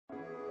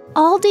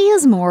Aldi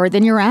is more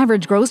than your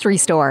average grocery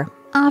store,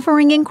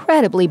 offering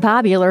incredibly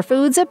popular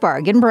foods at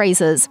bargain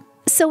prices.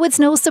 So it's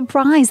no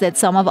surprise that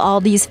some of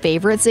Aldi's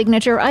favorite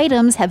signature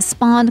items have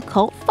spawned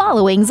cult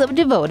followings of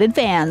devoted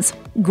fans.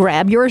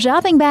 Grab your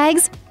shopping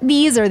bags.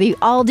 These are the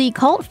Aldi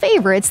cult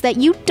favorites that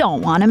you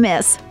don't want to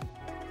miss.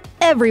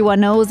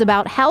 Everyone knows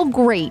about how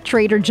great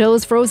Trader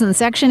Joe's frozen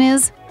section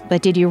is.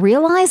 But did you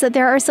realize that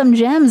there are some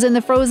gems in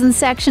the frozen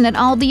section at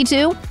Aldi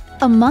too?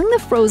 Among the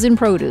frozen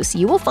produce,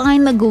 you will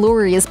find the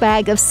glorious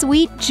bag of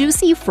sweet,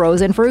 juicy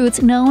frozen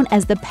fruits known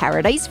as the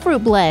Paradise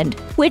Fruit Blend,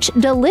 which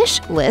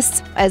Delish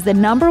lists as the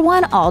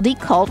 #1 Aldi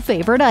cult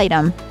favorite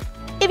item.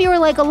 If you're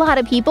like a lot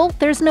of people,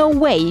 there's no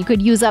way you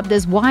could use up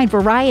this wide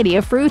variety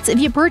of fruits if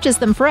you purchase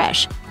them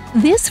fresh.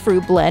 This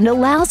fruit blend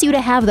allows you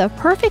to have the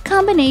perfect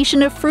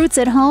combination of fruits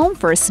at home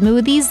for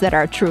smoothies that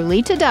are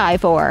truly to die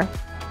for.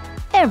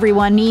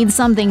 Everyone needs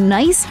something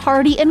nice,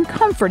 hearty, and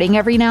comforting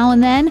every now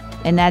and then,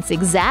 and that's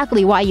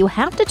exactly why you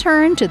have to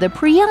turn to the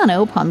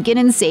Priano pumpkin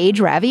and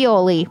sage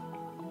ravioli.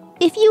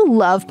 If you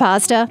love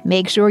pasta,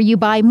 make sure you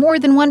buy more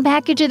than one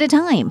package at a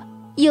time.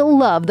 You'll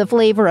love the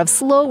flavor of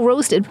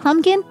slow-roasted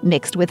pumpkin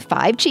mixed with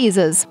 5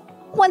 cheeses.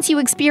 Once you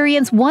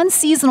experience one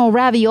seasonal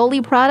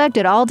ravioli product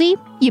at Aldi,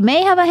 you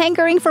may have a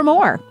hankering for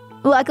more.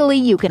 Luckily,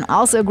 you can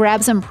also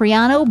grab some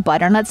Priano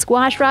butternut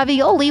squash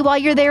ravioli while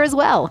you're there as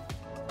well.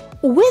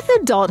 With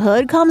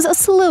adulthood comes a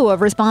slew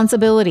of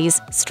responsibilities,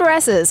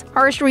 stresses,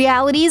 harsh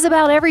realities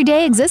about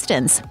everyday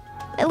existence.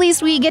 At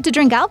least we get to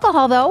drink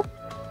alcohol, though.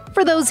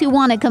 For those who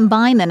want to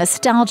combine the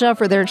nostalgia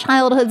for their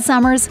childhood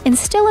summers and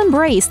still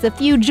embrace the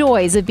few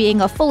joys of being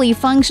a fully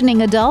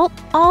functioning adult,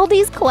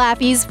 Aldi's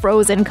Claffey's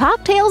frozen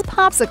cocktails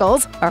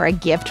popsicles are a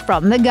gift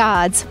from the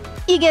gods.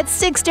 You get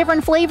 6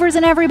 different flavors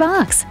in every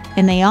box,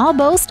 and they all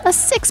boast a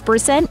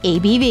 6%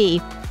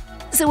 ABV.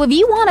 So if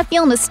you want to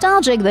feel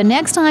nostalgic the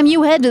next time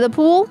you head to the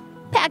pool,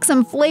 pack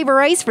some flavor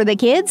ice for the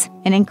kids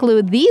and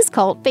include these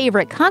cult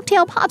favorite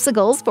cocktail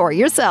popsicles for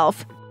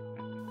yourself.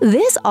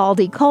 This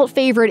Aldi cult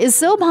favorite is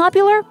so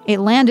popular, it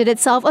landed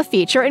itself a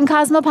feature in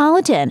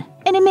Cosmopolitan.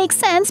 And it makes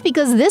sense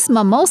because this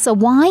Mimosa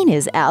wine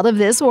is out of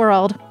this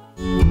world.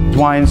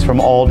 Wines from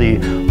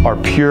Aldi are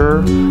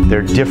pure,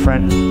 they're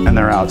different, and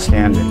they're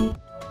outstanding.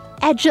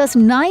 At just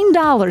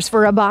 $9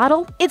 for a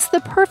bottle, it's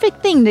the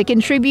perfect thing to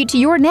contribute to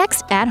your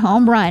next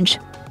at-home brunch.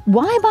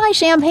 Why buy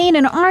champagne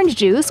and orange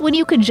juice when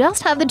you could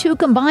just have the two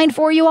combined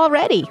for you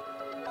already?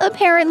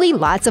 Apparently,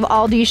 lots of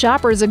Aldi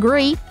shoppers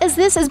agree, as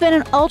this has been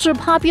an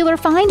ultra-popular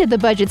find at the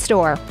budget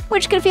store,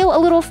 which can feel a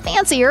little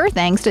fancier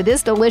thanks to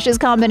this delicious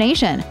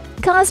combination.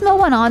 Cosmo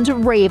went on to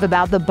rave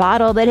about the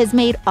bottle that has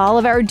made all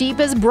of our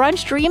deepest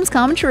brunch dreams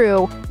come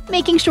true,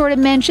 making sure to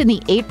mention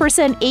the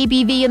 8%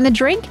 ABV in the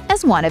drink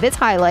as one of its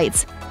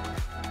highlights.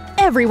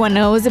 Everyone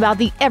knows about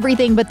the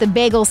everything but the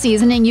bagel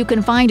seasoning you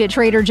can find at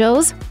Trader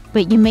Joe's,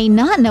 but you may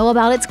not know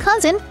about its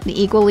cousin,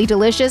 the equally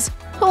delicious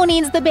Who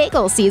Needs the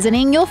Bagel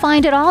seasoning you'll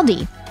find at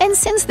Aldi. And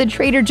since the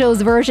Trader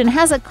Joe's version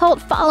has a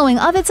cult following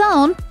of its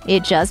own,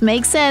 it just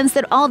makes sense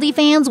that Aldi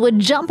fans would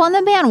jump on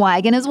the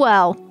bandwagon as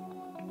well.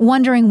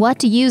 Wondering what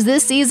to use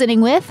this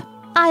seasoning with?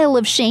 Isle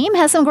of Shame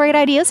has some great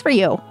ideas for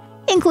you,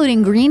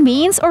 including green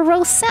beans or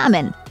roast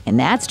salmon, and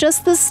that's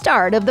just the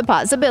start of the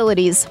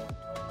possibilities.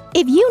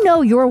 If you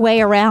know your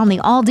way around the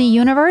Aldi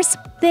universe,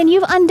 then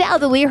you've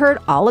undoubtedly heard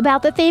all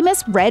about the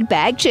famous red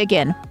bag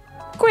chicken.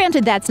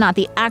 Granted, that's not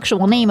the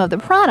actual name of the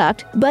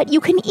product, but you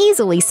can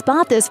easily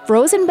spot this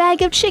frozen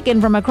bag of chicken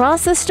from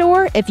across the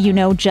store if you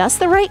know just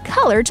the right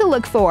color to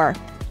look for.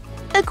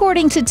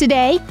 According to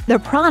Today, the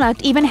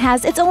product even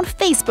has its own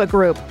Facebook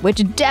group,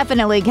 which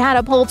definitely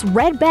catapults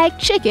red bag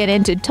chicken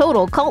into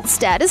total cult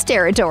status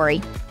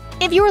territory.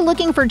 If you're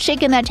looking for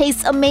chicken that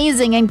tastes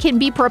amazing and can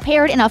be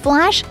prepared in a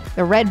flash,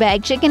 the red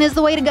bag chicken is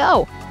the way to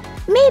go.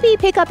 Maybe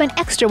pick up an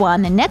extra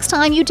one the next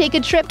time you take a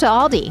trip to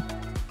Aldi.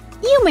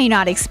 You may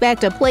not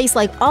expect a place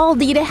like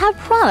Aldi to have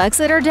products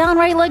that are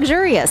downright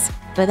luxurious,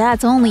 but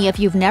that's only if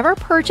you've never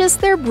purchased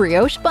their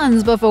brioche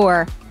buns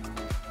before.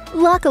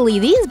 Luckily,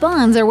 these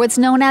buns are what's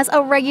known as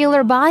a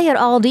regular buy at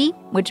Aldi,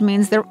 which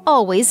means they're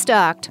always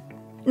stocked.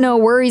 No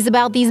worries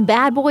about these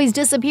bad boys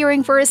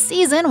disappearing for a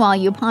season while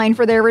you pine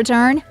for their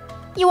return.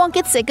 You won't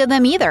get sick of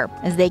them either,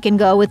 as they can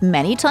go with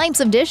many types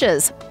of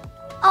dishes.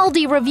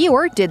 Aldi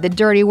Reviewer did the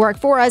dirty work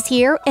for us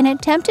here and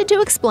attempted to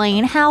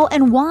explain how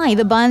and why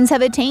the buns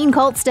have attained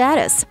cult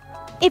status.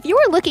 If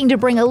you're looking to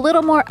bring a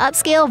little more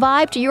upscale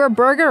vibe to your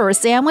burger or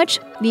sandwich,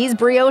 these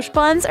brioche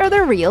buns are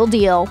the real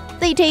deal.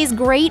 They taste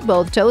great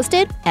both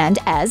toasted and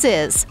as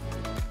is.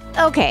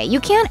 Okay, you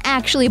can't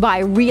actually buy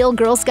real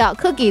Girl Scout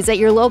cookies at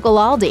your local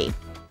Aldi.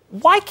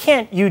 Why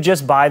can't you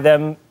just buy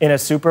them in a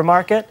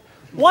supermarket?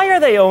 Why are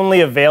they only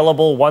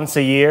available once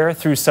a year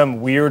through some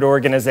weird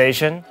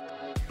organization?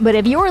 But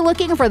if you're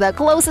looking for the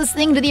closest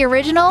thing to the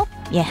original,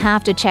 you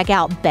have to check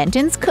out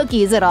Benton's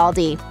Cookies at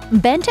Aldi.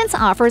 Benton's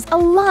offers a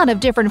lot of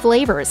different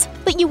flavors,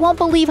 but you won't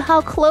believe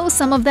how close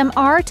some of them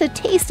are to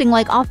tasting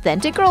like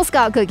authentic Girl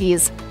Scout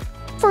cookies.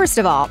 First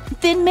of all,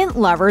 Thin Mint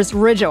lovers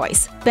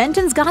rejoice.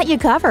 Benton's got you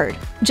covered.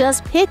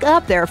 Just pick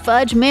up their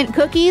fudge mint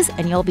cookies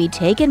and you'll be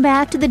taken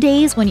back to the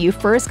days when you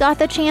first got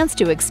the chance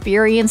to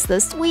experience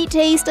the sweet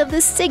taste of the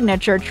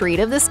signature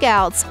treat of the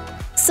Scouts.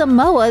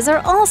 Samoas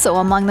are also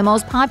among the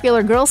most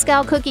popular Girl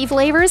Scout cookie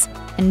flavors,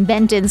 and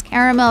Benton's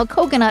caramel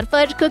coconut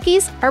fudge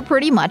cookies are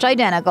pretty much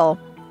identical.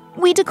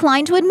 We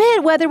decline to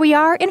admit whether we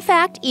are, in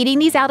fact, eating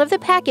these out of the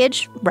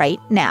package right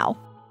now.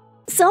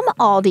 Some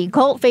Aldi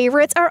cult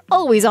favorites are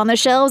always on the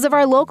shelves of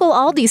our local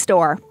Aldi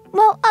store,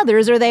 while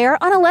others are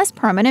there on a less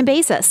permanent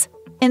basis.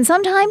 And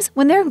sometimes,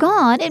 when they're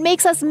gone, it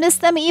makes us miss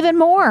them even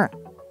more.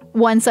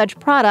 One such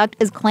product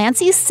is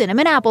Clancy's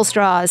cinnamon apple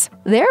straws.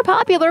 They're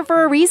popular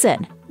for a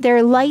reason.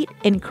 They're light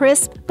and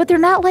crisp, but they're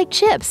not like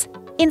chips.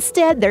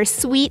 Instead, they're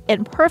sweet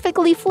and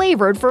perfectly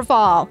flavored for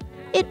fall.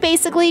 It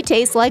basically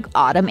tastes like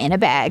autumn in a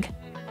bag.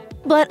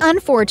 But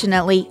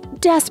unfortunately,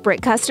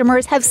 desperate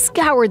customers have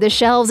scoured the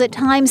shelves at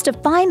times to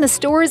find the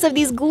stores of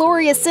these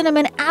glorious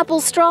cinnamon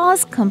apple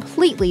straws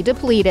completely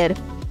depleted.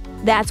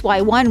 That's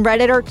why one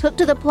Redditor took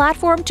to the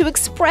platform to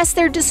express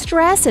their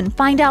distress and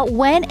find out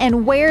when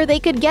and where they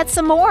could get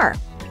some more.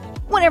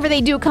 Whenever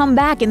they do come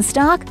back in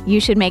stock, you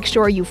should make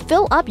sure you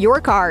fill up your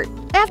cart.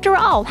 After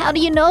all, how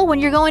do you know when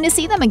you're going to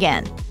see them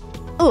again?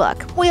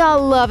 Look, we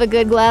all love a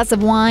good glass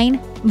of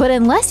wine, but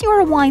unless you're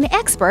a wine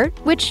expert,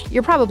 which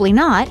you're probably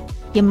not,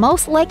 you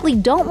most likely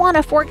don't want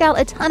to fork out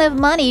a ton of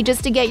money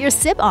just to get your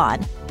sip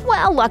on.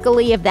 Well,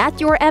 luckily, if that's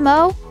your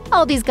MO,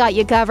 Aldi's got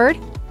you covered.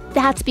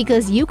 That's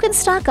because you can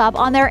stock up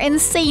on their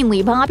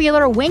insanely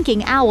popular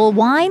Winking Owl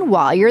wine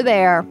while you're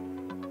there.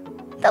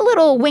 The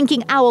little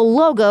Winking Owl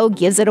logo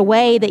gives it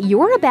away that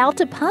you're about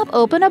to pop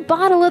open a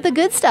bottle of the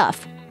good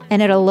stuff.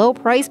 And at a low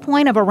price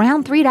point of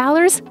around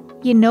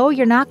 $3, you know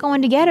you're not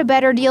going to get a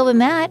better deal than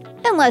that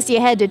unless you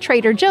head to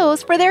Trader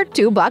Joe's for their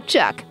 $2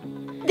 chuck.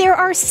 There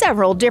are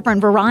several different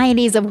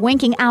varieties of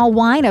Winking Owl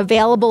wine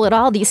available at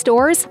Aldi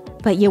stores,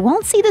 but you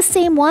won't see the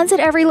same ones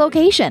at every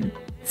location.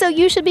 So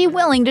you should be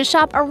willing to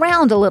shop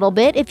around a little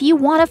bit if you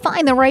want to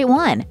find the right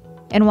one.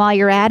 And while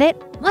you're at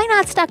it, why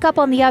not stock up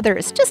on the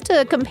others just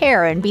to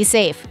compare and be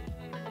safe?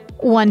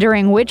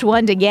 Wondering which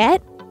one to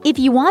get? If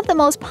you want the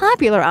most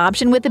popular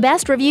option with the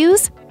best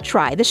reviews,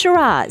 try the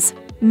Shiraz.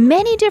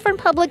 Many different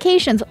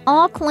publications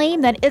all claim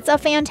that it's a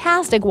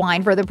fantastic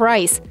wine for the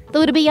price,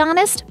 though to be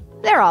honest,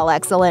 they're all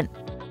excellent.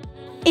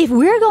 If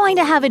we're going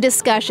to have a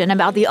discussion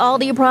about the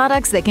Aldi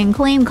products that can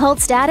claim cult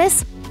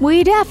status,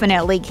 we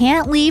definitely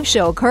can't leave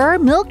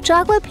Chocur Milk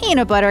Chocolate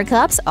Peanut Butter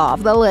Cups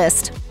off the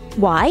list.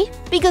 Why?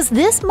 Because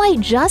this might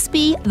just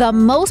be the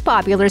most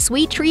popular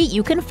sweet treat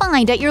you can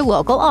find at your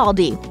local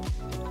Aldi.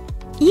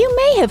 You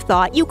may have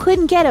thought you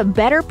couldn't get a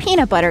better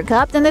peanut butter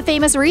cup than the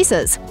famous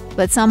Reese's,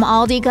 but some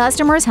Aldi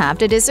customers have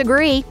to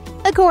disagree.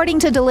 According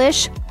to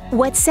Delish,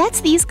 what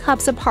sets these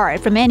cups apart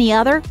from any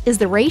other is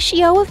the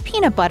ratio of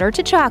peanut butter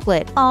to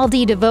chocolate.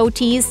 Aldi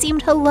devotees seem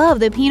to love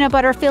the peanut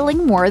butter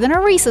filling more than a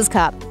Reese's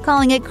cup,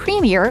 calling it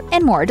creamier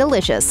and more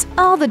delicious.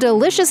 All the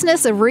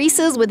deliciousness of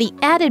Reese's with the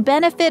added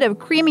benefit of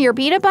creamier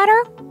peanut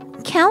butter?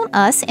 Count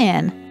us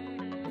in.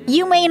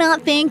 You may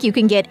not think you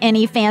can get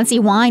any fancy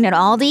wine at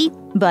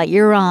Aldi, but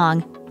you're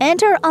wrong.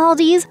 Enter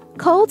Aldi's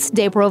Cotes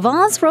de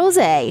Provence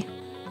Rose.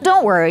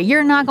 Don't worry,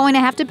 you're not going to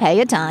have to pay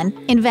a ton.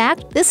 In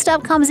fact, this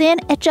stuff comes in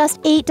at just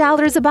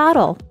 $8 a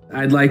bottle.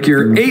 I'd like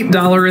your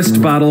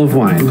 $8-est bottle of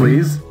wine,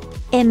 please.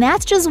 And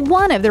that's just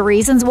one of the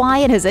reasons why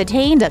it has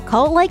attained a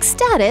cult-like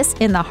status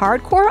in the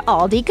hardcore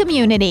Aldi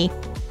community.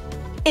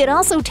 It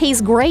also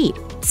tastes great,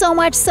 so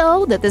much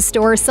so that the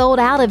store sold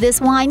out of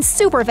this wine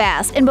super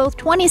fast in both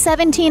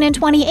 2017 and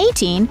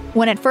 2018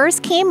 when it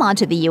first came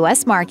onto the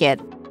US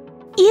market.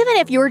 Even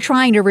if you're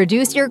trying to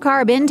reduce your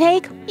carb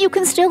intake, you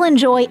can still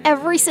enjoy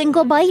every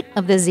single bite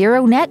of the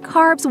zero net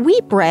carbs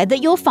wheat bread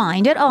that you'll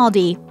find at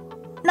Aldi.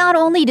 Not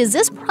only does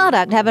this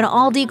product have an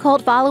Aldi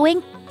cult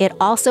following, it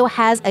also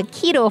has a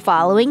keto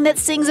following that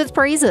sings its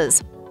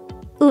praises.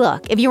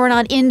 Look, if you are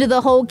not into the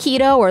whole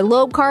keto or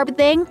low carb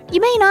thing, you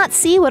may not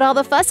see what all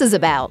the fuss is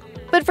about.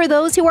 But for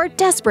those who are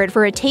desperate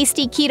for a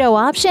tasty keto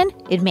option,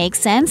 it makes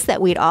sense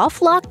that we'd all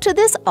flock to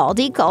this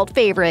Aldi cult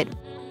favorite.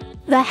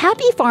 The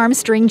Happy Farm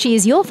string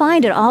cheese you'll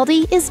find at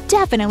Aldi is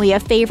definitely a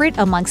favorite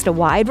amongst a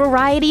wide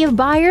variety of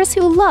buyers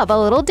who love a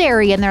little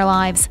dairy in their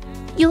lives.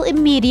 You'll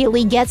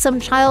immediately get some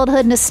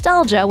childhood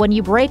nostalgia when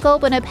you break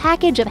open a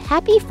package of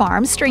Happy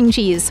Farm string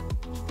cheese.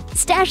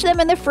 Stash them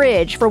in the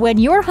fridge for when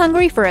you're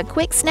hungry for a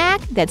quick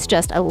snack that's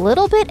just a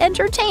little bit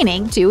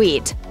entertaining to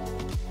eat.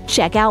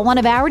 Check out one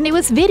of our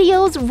newest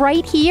videos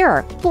right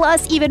here.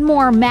 Plus, even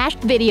more mashed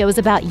videos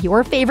about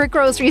your favorite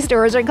grocery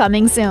stores are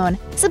coming soon.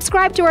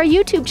 Subscribe to our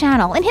YouTube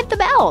channel and hit the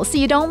bell so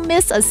you don't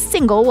miss a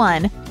single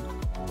one.